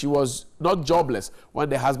Christ's sake, she was not jobless when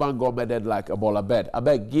the husband got murdered like a ball of bed. I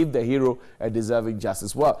beg, give the hero a deserving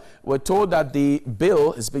justice. Well, we're told that the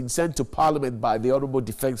bill is being sent to Parliament by the Honorable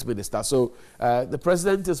Defense Minister. So the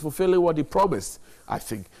President is fulfilling what he promised, I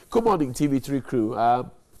think. Good morning, TV3 crew.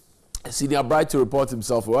 Senior Bright to report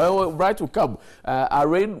himself. Well, Bright will come. Our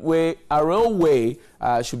railway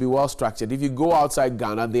should be well structured. If you go outside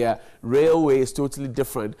Ghana, their railway is totally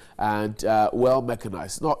different and well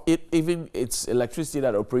mechanized. Not even it's electricity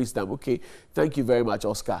that operates them. Okay, thank you very much,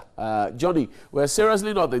 Oscar. Johnny, we're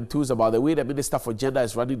seriously not enthused about the way the Minister for Gender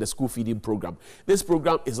is running the school feeding program. This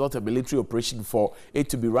program is not a military operation for it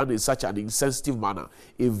to be run in such an insensitive manner.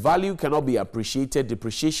 If value cannot be appreciated,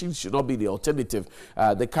 depreciation should not be the alternative.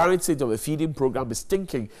 The current state of the feeding program is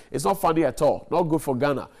stinking. It's not funny at all. Not good for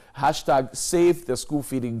Ghana. Hashtag save the school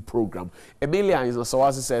feeding program. Emilia in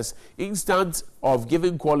Nasawasi says, instead of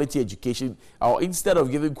giving quality education,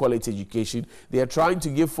 they are trying to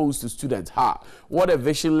give phones to students. What a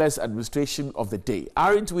visionless administration of the day.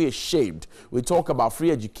 Aren't we ashamed? We talk about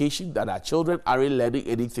free education, that our children aren't learning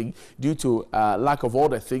anything due to lack of all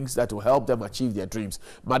the things that will help them achieve their dreams.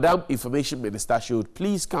 Madam Information Minister should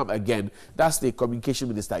please come again. That's the Communication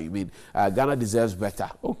Minister, you mean. Ghana deserves better.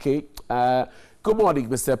 Okay. Good morning,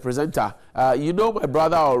 Mr. Presenter. You know my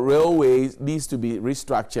brother, our railways needs to be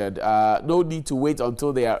restructured. No need to wait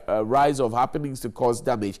until there are rise of happenings to cause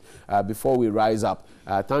damage before we rise up.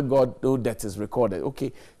 Thank God no death is recorded.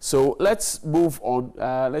 Okay, so let's move on.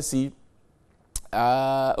 Let's see.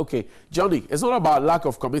 Okay, Johnny, it's not about lack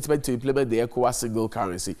of commitment to implement the ECOWAS single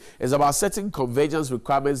currency. It's about setting convergence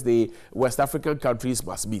requirements the West African countries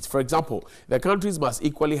must meet. For example, the countries must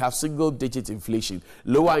equally have single-digit inflation,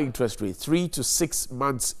 lower interest rate, 3 to 6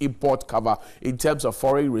 months import cover in terms of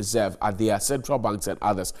foreign reserve at their central banks and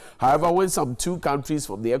others. However, when some 2 countries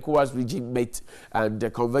from the ECOWAS region meet and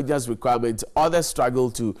the convergence requirements, others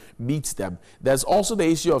struggle to meet them. There's also the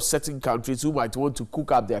issue of certain countries who might want to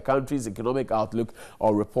cook up their country's economic outlook look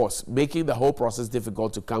on reports, making the whole process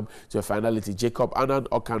difficult to come to a finality. Jacob Anand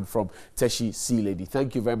Okan from Teshi Sea Lady.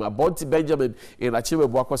 Thank you very much. Bonti Benjamin in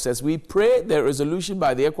Achiwe Bwako says, we pray the resolution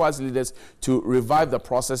by the ECOWAS leaders to revive the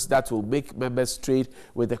process that will make members trade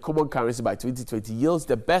with the common currency by 2020 yields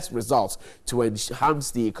the best results to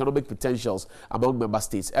enhance the economic potentials among member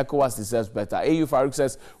states. ECOWAS deserves better. AU Farouk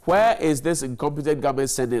says, where is this incompetent government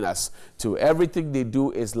sending us to? Everything they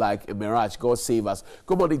do is like a mirage. God save us.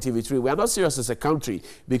 Good morning, TV3. We are not serious as a country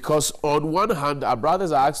because on one hand, our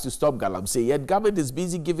brothers are asked to stop Galamsey, yet government is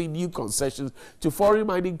busy giving new concessions to foreign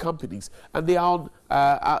mining companies, and they are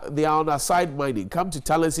on aside mining. Come to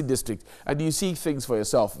Talensi district and you see things for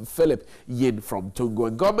yourself. Philip Yin from Tungo.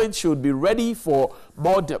 And government should be ready for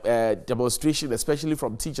more demonstration, especially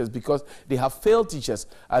from teachers, because they have failed teachers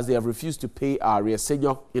as they have refused to pay our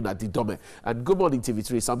senior in Adidome. And good morning,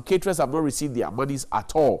 TV3. Some caterers have not received their monies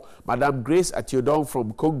at all. Madam Grace Atiodon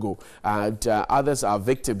from Congo and others are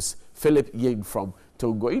victims. Philip Yin from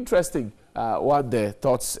Tungo. Interesting what the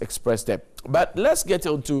thoughts expressed there. But let's get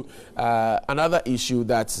on to another issue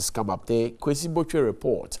that has come up. The Kwesi Botwe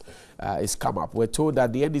report is come up. We're told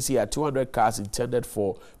that the NDC had 200 cars intended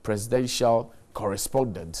for presidential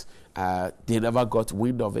correspondence. They never got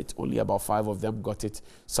wind of it. Only about 5 of them got it.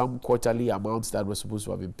 Some quarterly amounts that were supposed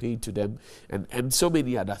to have been paid to them, and so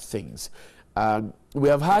many other things. We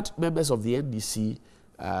have had members of the NDC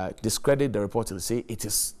discredit the report and say it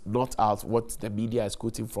is not out. What the media is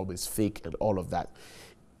quoting from is fake and all of that.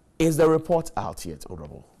 Is the report out yet,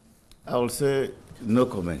 Honorable? I will say no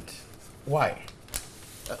comment. Why?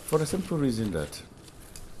 For the simple reason that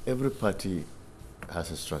every party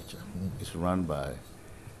has a structure. It's run by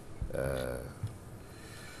a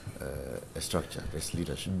structure, there's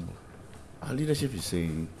leadership. Our leadership is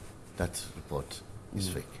saying that report is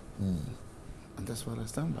fake. And that's what I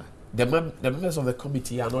stand by. The members of the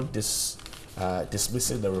committee are not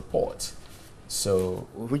dismissing the report. So,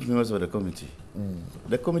 which members of the committee?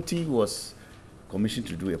 The committee was commissioned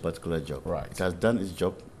to do a particular job. Right. It has done its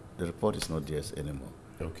job. The report is not theirs anymore.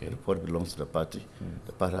 Okay. The report belongs to the party.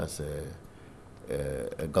 The party has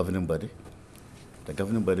a governing body. The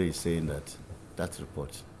governing body is saying that that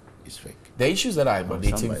report is fake. The issues that are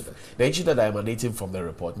emanating, from the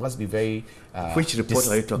report must be very which report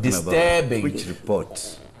are you talking disturbing. About? Which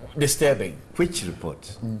report? Disturbing. Which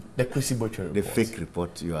report? The Kwesi Botwe report. The fake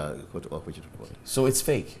report you are which report? So it's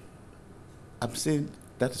fake. I'm saying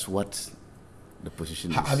that is what the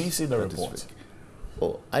position is. Have you seen the report?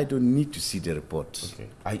 Oh, I don't need to see the report.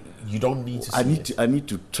 Okay. You don't need to see it. I need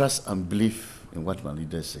to trust and believe in what my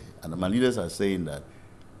leaders say. And my leaders are saying that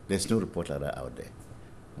there's no report like that out there.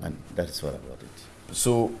 And that is what about it.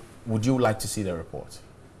 So, would you like to see the report?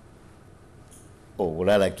 Oh, would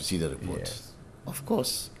I like to see the report? Yes. Of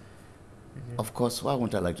course. Of course. Why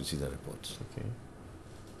won't I like to see the report? Okay.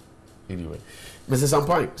 Anyway, Mr.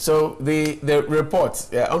 Sampai, so the report,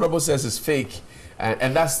 Honorable says it's fake,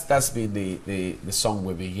 and that's been the song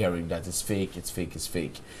we've been hearing, that it's fake, it's fake, it's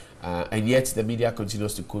fake. And yet the media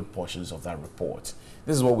continues to quote portions of that report.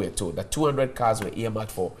 This is what we're told, that 200 cars were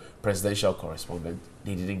earmarked for presidential correspondence.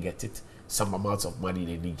 They didn't get it. Some amounts of money,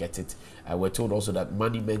 they didn't get it. We're told also that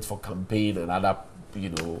money meant for campaign and other,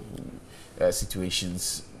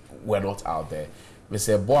 situations were not out there.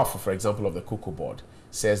 Mr. Boafo, for example, of the Cocoa Board,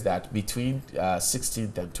 says that between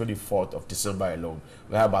 16th and 24th of December alone,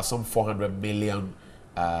 we have about some $400 million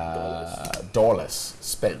dollars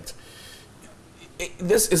spent.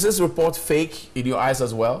 Is this report fake in your eyes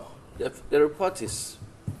as well? The report is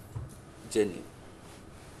genuine.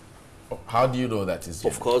 How do you know that is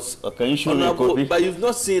genuine? Of course. Can you show me a copy? But you've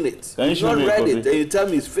not seen it. Can You've not read it, and you tell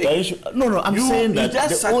me it's fake. No, I'm saying that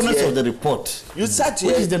the owners of the report, you sat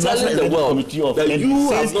here which is the telling the world that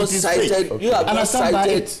you have not cited, you have not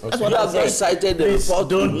cited the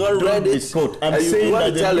report, you've not read it. I'm saying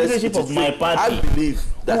that the leadership of my party, I believe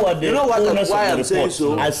that, who are the owners why of I'm the saying report,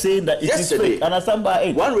 so. are saying that it is fake, and I stand by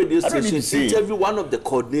it. One radio station interviewed one of the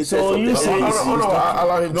coordinators of the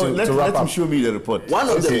allow him to wrap let him up. show me the report. One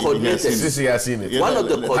of the coordinators. Sisi has seen it. One of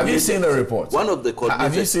the coordinators. Have you seen the report? One of the coordinators.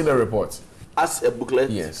 Have you seen the report? As a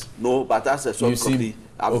booklet? Yes. No, but as a soft copy.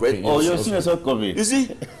 I've read it. Oh, you've seen a soft copy. You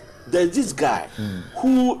see, there's this guy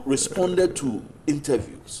who responded to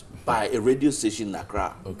interviews by a radio station in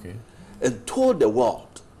Accra and told the world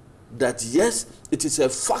that yes, it is a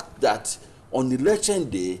fact that on election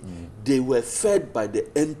day they were fed by the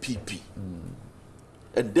MPP.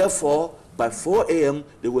 And therefore, by 4 a.m.,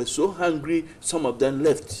 they were so hungry, some of them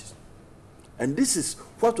left. And this is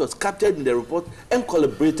what was captured in the report and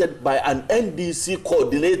collaborated by an NDC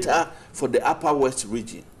coordinator for the Upper West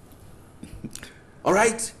region. All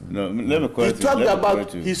right. No, let me correct He talked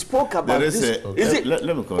about. He spoke about this. Is it?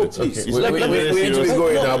 Let me correct you. Please. It's We need to be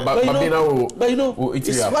going now, but you know, we'll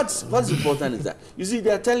it's what's important is that you see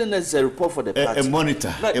they are telling us a report for the party. A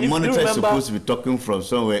monitor. Now, A monitor is supposed to be talking from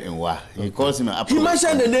somewhere in Wa. He calls him an. He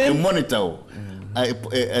mentioned the name. A monitor.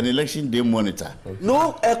 An election day monitor.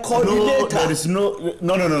 No, a coordinator. No, there is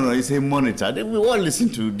no. It's a monitor. We all listen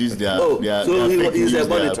to this. So he's a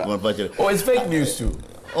monitor. Oh, it's fake news too.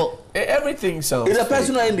 Oh, everything sounds. It's a fake.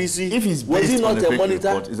 personal NDC. If he's was based he not on a a fake monitor?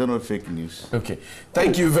 report, is that not fake news? Okay,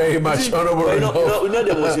 thank you very much, Honorable. You know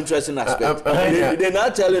the most interesting aspect. They're now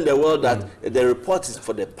telling the world that the report is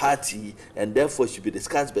for the party and therefore should be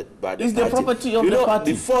discussed by the It's party. the property of the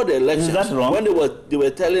party. Before the election, Is that wrong? when they were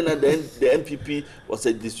telling us the NPP was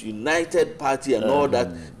a disunited party and all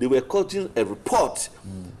that, they were quoting a report,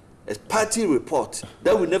 a party report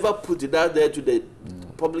that we never put it out there to the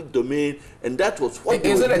public domain, and that was what.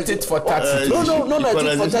 Is it a tit for tat situation? No, a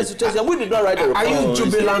tit for tat situation. We did not write the report. Are you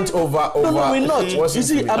jubilant over? No, we're not. You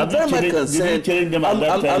see, I'm very much concerned. concerned.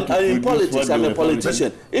 I'm in politics. I'm a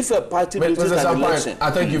politician. If a party loses an election,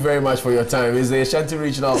 I thank you very much for your time. He's the Ashanti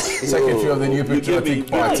Regional Secretary of the New Patriotic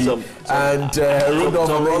Party, and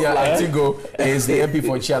Rudolph Amenya Atigo is the MP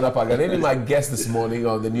for Chianapaga. Maybe my guest this morning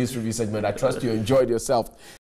on the News Review segment. I trust you enjoyed yourself.